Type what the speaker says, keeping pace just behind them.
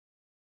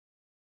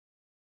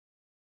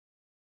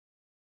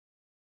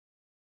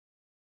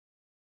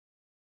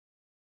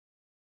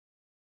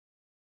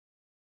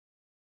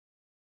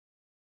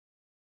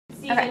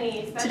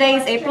Okay. Today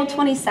is April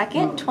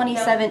 22nd,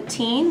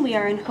 2017. We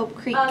are in Hope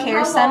Creek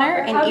Care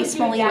Center in East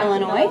Moline,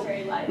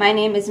 Illinois. My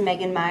name is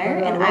Megan Meyer,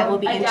 and I will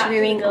be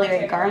interviewing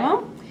Larry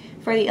Garmoe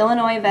for the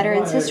Illinois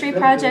Veterans History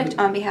Project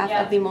on behalf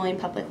of the Moline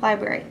Public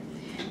Library.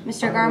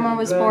 Mr. Garmoe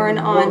was born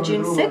on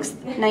June 6,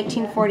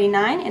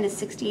 1949, and is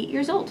 68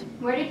 years old.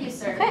 Where did you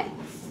serve? Okay.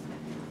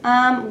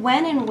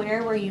 When and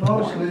where were you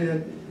born?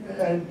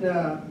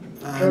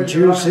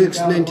 June 6,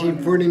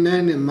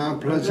 1949 in Mount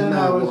Pleasant,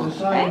 Iowa.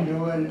 Okay.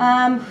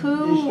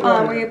 Who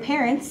were your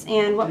parents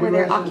and what were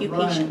their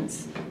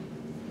occupations?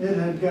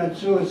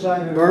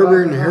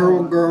 Barbara and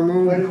Harold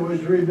Garmoe. But it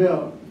was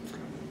rebuilt.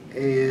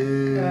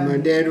 And my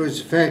dad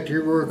was a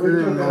factory worker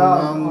and my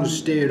mom was a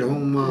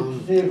stay-at-home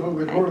mom. See if it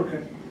was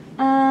working.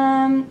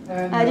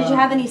 Did you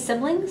have any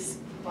siblings?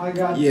 I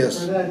got Yes.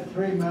 for that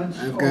 3 months.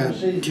 I've got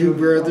 2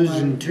 brothers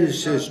and 2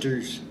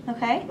 sisters.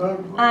 Okay.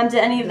 Did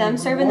any of them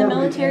serve in the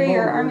military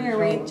or Army, or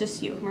were you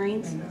just you,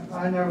 Marines?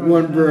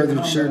 One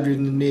brother served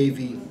in the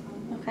Navy.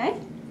 Okay.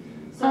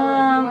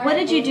 What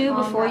did you do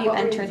before you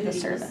entered the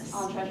service?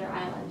 On Treasure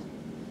Island.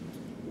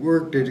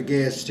 Worked at a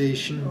gas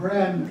station.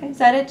 Okay, is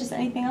that it? Just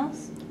anything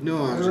else?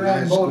 No, I was in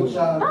high school.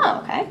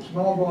 Oh, okay.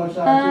 Small boats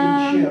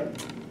out each ship.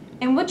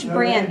 And which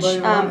branch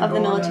of the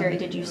military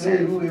did you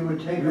serve?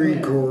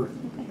 Marine Corps.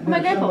 My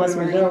grandpa was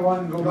Marine.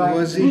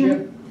 Was he?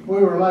 We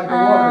were like a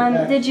water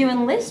taxi. Did you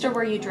enlist or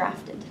were you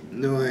drafted?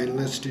 No, I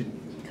enlisted.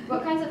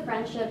 What kinds of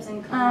friendships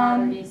and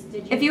camaraderies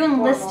did you if you form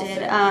while enlisted,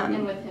 serving,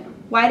 and with whom?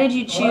 why did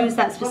you choose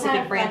that What specific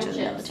kind of branch of the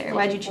friendships military? did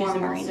Why did you choose the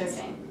form while Marines?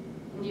 serving?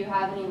 Do you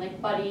have any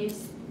like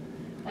buddies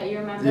that you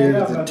remember?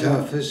 They're the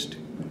toughest.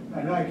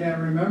 And I can't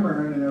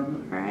remember any of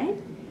them. All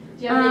right.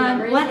 Do you have any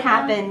memories What with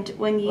happened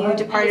when you What?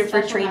 departed Any for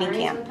special training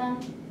memories camp? with them?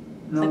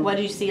 No. Like, what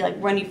did you see like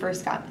when you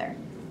first got there?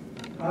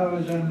 I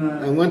was in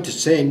I went to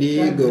San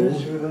Diego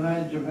the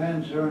night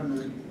Japan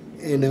surrendered.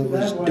 and it was That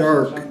wasn't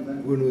dark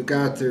something. when we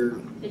got there.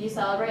 Did you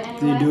celebrate They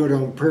anyway? do it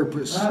on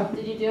purpose. Huh?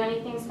 Did you do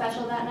anything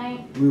special that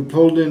night We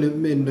pulled in at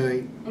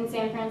midnight. in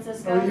San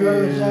Francisco? Were you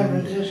ever in San Yeah.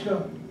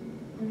 Francisco?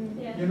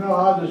 Yeah. You know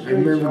how the streets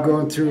remember are.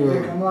 going through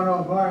They come on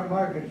off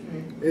Market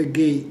Street. a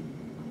gate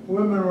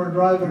Women were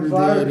driving where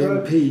fire they had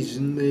trucks. MPs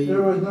and they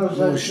There was no such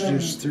pushed thing.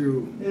 us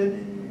through.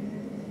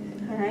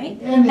 All right.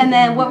 Anything. And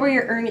then what were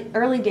your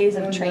early days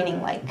of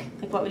training like?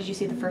 Like, what would you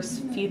see the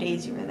first few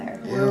days you were there?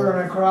 We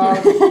were in a crowd,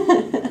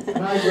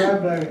 and I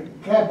grabbed a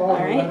cap All off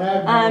of an right.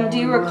 admiral. Do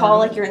you recall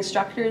like your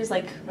instructors,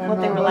 like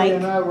what they were And my buddy like?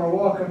 and I were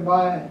walking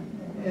by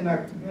in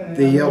a.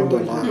 They yelled a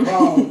lot.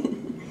 All Yeah,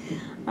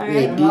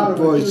 right. And out of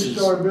a voices.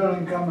 two-story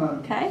building come a.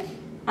 Okay.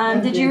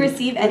 Did you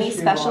receive any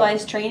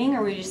specialized training,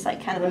 or were you just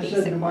like kind of I the said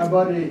basic to my one?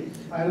 buddy,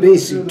 I lived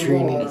Basic through the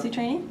training. war. Basic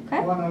training. I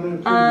Okay. want to live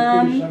through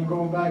the peace, I'm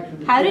going back to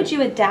the How ship. did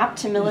you adapt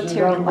to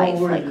military I'm life?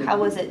 going Like, with how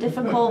you. was it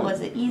difficult? Was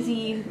it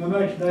easy? The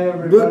next day,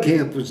 everybody. Boot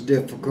camp was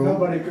difficult,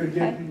 Nobody could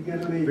get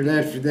but leave.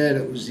 after that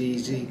it was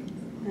easy.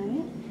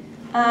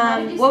 How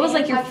did you What was stay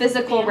in like your touch with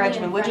physical family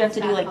regimen? and What did you have to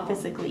do friends like back home?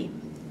 physically?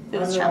 It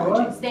was I know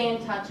challenging. what? Stay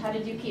in touch. How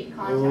did you keep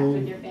contact Oh.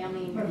 with your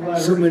family and your Like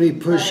friends? So many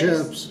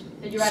push-ups,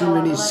 Did you write a so lot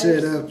of many letters?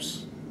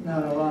 sit-ups,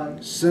 Not a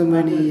lot. so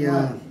many,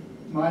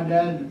 My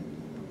dad,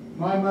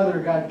 my mother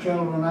got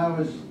killed when I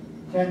was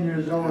 10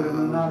 years old in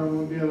an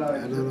automobile I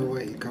accident. don't know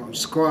what you call them,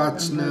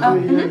 squats And for now.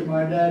 2 years,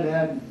 my dad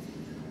had,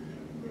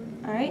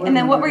 All right. And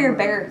then what were your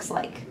barracks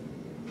like?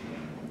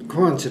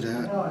 Quonset,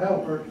 no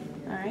helpers.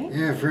 All right.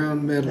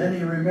 half-round Then medal.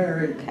 he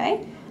remarried.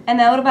 Okay. And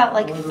then what about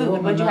like I was a food?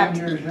 woman What did you have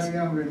 9 to years eat?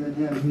 younger than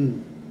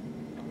him.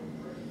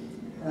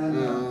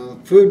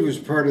 And Food was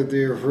part of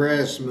their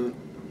harassment.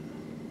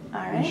 All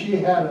and right. she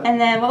had a.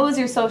 And then what was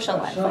your social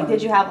life? Like,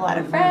 did you have a lot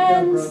of My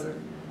friends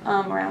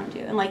stepbrother. around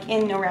you and like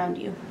in and around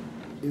you?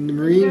 In the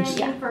Did you do Marines,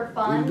 anything for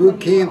fun In boot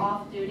when you were camp.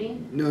 off duty?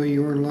 no,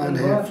 you weren't allowed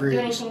to What? have Do friends.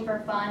 anything for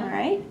All fun?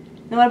 right.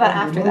 And what about And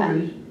after the that?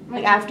 movies.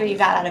 Like after you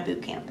got out of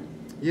boot camp?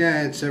 Yeah, I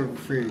had several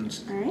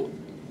friends. All right.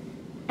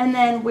 And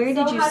then where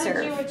did So you how serve?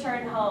 did you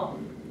return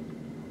home?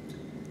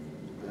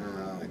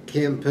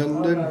 Camp When I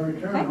Pendleton,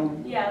 returned Okay.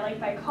 home, Yeah, like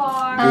by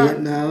car,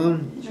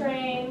 Vietnam,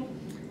 train.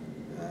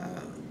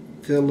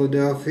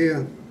 Philadelphia, I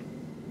and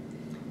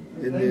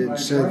think then by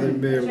Southern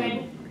train. Maryland.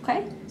 Train.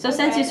 Okay. So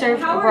since you Okay,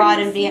 served how were abroad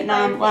you in received by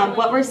Vietnam, family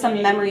what were and some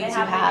community? memories They you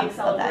have have big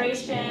of that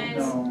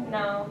experience? celebrations? No.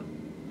 No.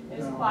 It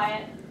was No.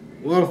 quiet.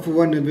 Well, if it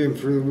wouldn't have been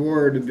for the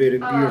war, it'd have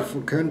been a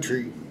beautiful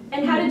country.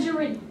 And how did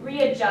you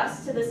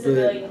readjust to the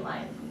civilian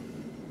life?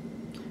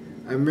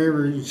 I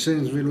remember as soon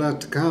as we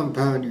left the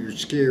compound, you're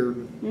scared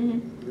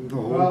Mm-hmm. the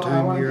whole Well, I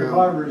time went you're to out.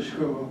 barber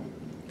school.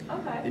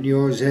 Okay. And you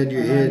always had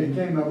your And I head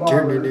became a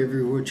turning barber.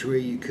 every which way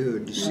you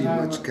could to see And I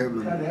what's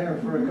coming. cut hair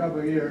for a couple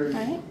of years.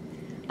 All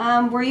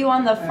right. Were you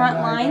on the front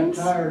And lines?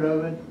 I got tired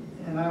of it,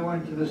 and I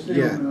went to the steel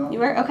Yeah. mill. You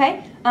were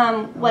okay.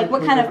 Like what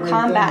Which kind was of a great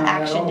combat thing. I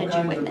had action all did you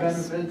kinds of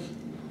witness? benefits,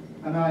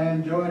 and I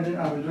enjoyed it.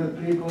 I was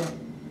with people.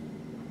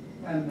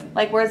 And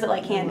Like, was it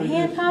like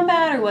hand-to-hand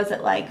combat, or was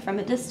it like from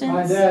a distance?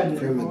 my dad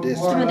From a more or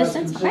distance. From a less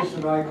distance, okay.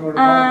 insisted I go to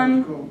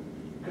barber school,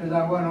 because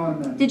I went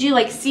on the. Did you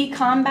like see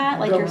combat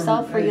like Government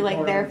yourself? Were you paid like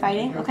for there it.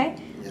 fighting? Okay.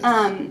 Yes.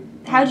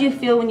 How did you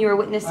feel when you were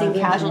witnessing I think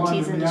she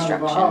casualties wanted and me out of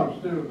the destruction?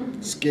 house, too.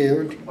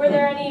 Scared. Were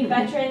there any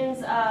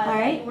veterans that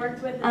right. you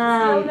worked with at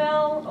the steel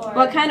mill? Or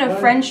What kind of What?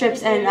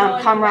 friendships and Do you know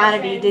any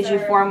camaraderie did you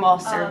veterans or, form while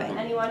serving?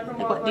 Anyone from Like,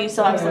 World what do you War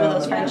still have II? some of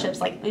those Yeah.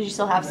 friendships? Like, did you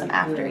still have some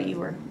after you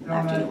were Don't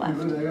after you ask me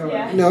who left? they are.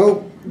 Yeah.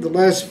 No, the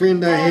last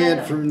friend I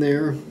had from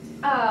there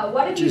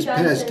What have you just done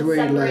passed since away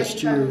separating last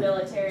from the year.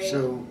 military?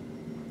 So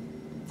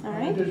All I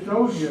right. just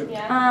told you.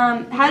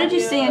 Yeah. How did you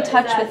Did stay in you-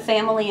 touch is that with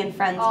family and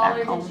friends All, back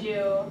or home? did you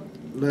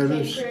take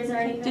letters. tours or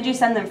anything? Did you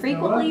send them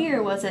frequently,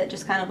 or was it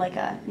just kind of like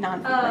a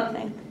non-frequent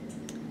thing?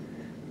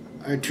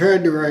 I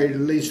tried to write at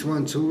least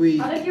once a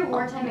week. How did your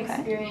wartime Okay.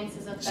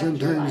 experiences affect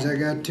Sometimes your I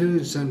life? got to,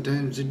 and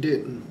sometimes I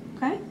didn't.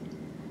 Okay.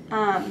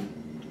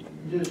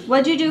 Just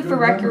What'd you do good for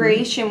memories.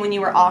 recreation when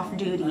you were off I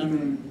duty?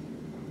 mean,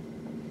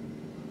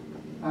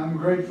 I'm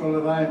grateful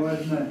that I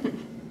wasn't in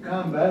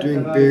combat.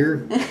 Drink that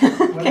beer.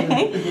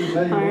 Okay.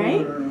 All All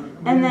right.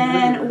 And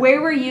then, where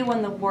were you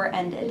when the war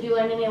ended? Did you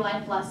learn any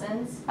life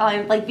lessons?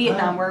 Like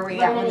Vietnam, where were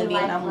you at Learn when the any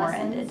life Vietnam War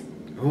lessons?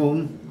 ended?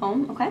 Home.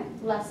 Home, okay.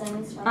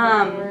 Lessons from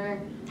Um, when you were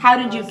How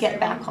did you Oh, get serving.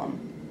 back home?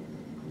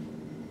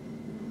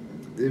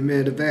 They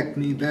medevac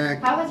me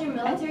back. How has your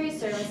military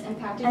service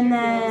impacted And your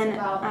then,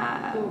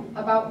 feelings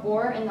about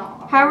war and the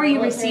How were you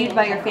military received in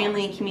by your general?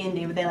 family and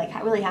community? Were they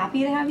like really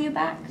happy to have you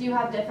back? Do you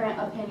have different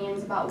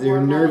opinions about They war?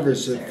 were now that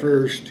nervous you at serve?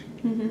 first.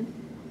 Mm-hmm.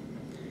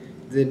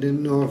 They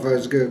didn't know if I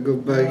was gonna go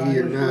buggy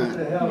or What not.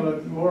 the hell,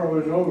 the war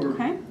was over.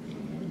 Okay.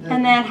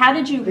 And then, how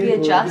did you People would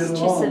readjust get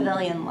to along.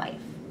 civilian life?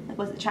 Like,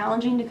 was it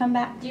challenging to come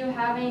back? Do you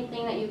have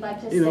anything that you'd like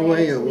to In a say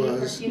way to it leave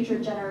for was. future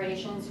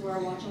generations who are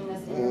watching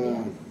this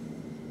interview?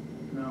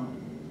 No.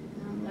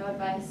 No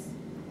advice.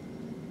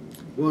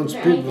 Once Is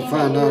there people anything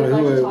found that you out would who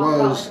like I to talk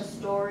about, was, like a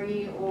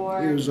story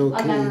or it was a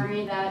okay.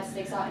 memory that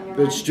sticks out in your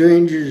But mind?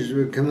 strangers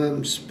would come up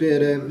and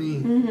spit at me,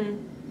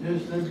 Mm-hmm.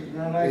 Just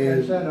like I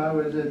And- said, I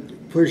was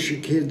at push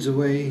your kids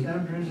away,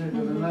 entrance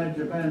into the night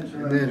defense.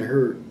 and that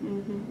hurt.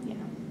 Mm-hmm. Yeah.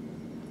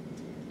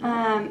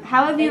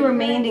 How have Thank you you for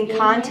remained in being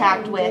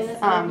contact here and with doing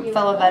this interview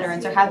fellow with us.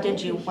 veterans, or We how really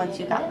did you once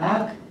you got appreciate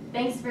back? it.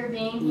 Thanks for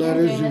being here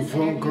Letters doing and this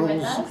phone interview with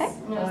calls. us. Okay.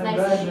 And it was I'm nice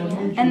glad meeting to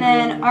you. meet you. And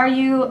then, are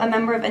you a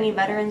member of any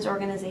veterans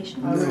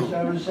organizations?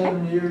 I was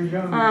 7 years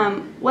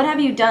young. What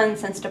have you done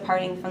since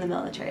departing from the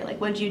military?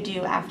 Like, what did you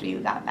do after you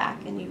got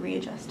back and you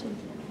readjusted?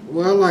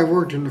 Well, I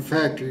worked in the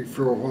factory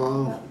for a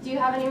while. Do you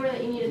have anywhere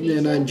that you need to be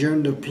Then I to?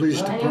 joined the police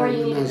Anywhere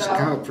you department. need I to was a go?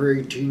 cop for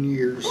 18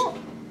 years. Cool.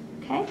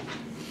 Okay.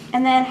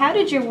 And then, how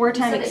did your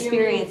wartime You said that you're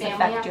meeting experience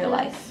family affect your after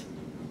life?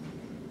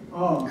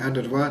 Oh, How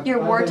did what? Your I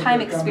think wartime they're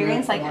coming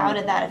experience, after like, how my-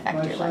 did that affect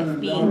my your son life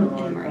and being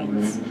daughter in the are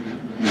Marines?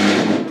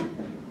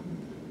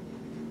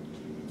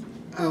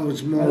 I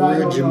was more but I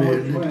don't know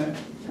regimented,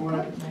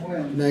 when.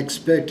 and I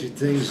expected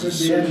things a Could be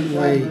certain any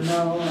way. time from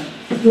now on.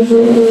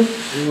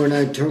 And when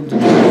I told the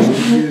guys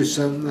to do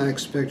something, I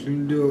expected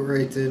them to do it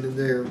right then and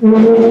there.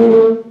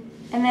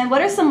 And then,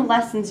 what are some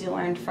lessons you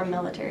learned from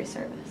military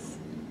service?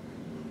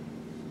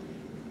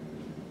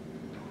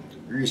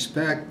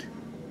 Respect.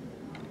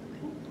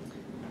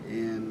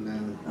 And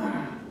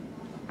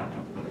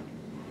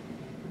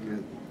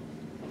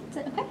That's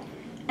it, okay.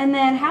 And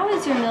then, how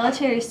has your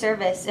military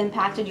service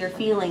impacted your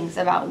feelings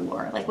about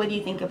war? Like, what do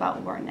you think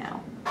about war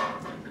now?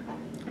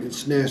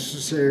 it's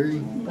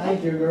necessary.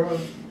 Thank you,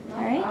 girls.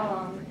 All right.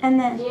 Do And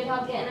then, you need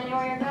help getting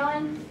anywhere you're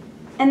going?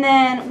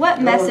 what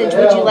Go message to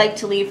would you hell. like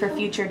to leave for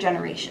future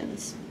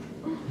generations?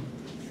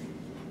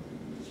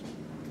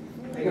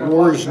 They gonna walk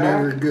War's you back?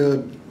 never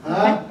good.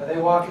 Huh? Are they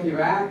walking you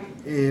back?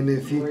 And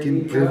if you Where can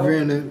you go?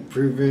 prevent it,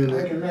 prevent I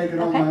it. can make it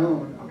on Okay. my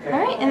own. Okay. All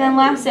right. And then,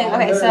 last thing.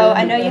 Okay, so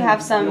I know you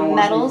have some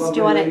medals. Do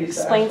you want to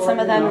explain some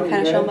of them and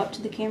kind of show them up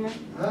to the camera?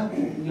 Huh?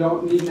 You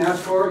don't need an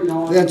escort, you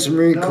don't want... That's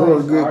Marine No, Corps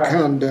it's good alright.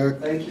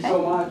 conduct. Thank you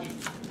so much.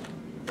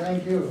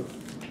 Thank you.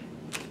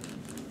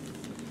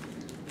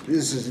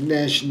 This is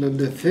national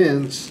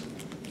defense,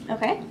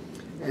 Okay.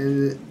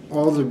 and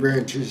all the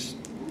branches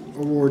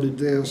awarded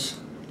this.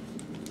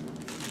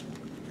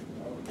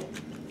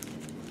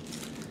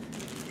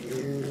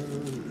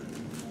 And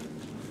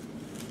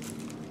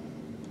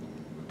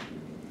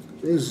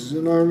this is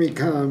an Army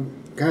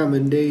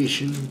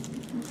commendation,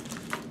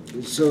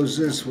 and so is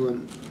this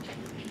one,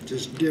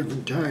 just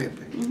different type.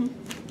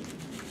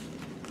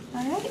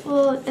 All right.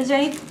 Well, is there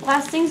any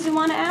last things you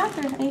want to add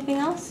or anything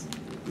else?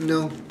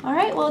 No, All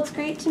right. Well, it's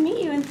great to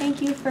meet you, and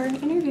thank you for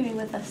interviewing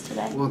with us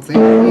today. well, thank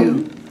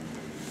you.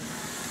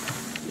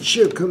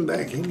 She'll come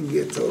back in and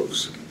get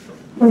those.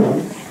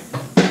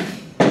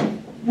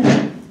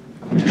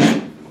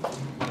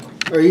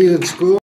 Are you in school?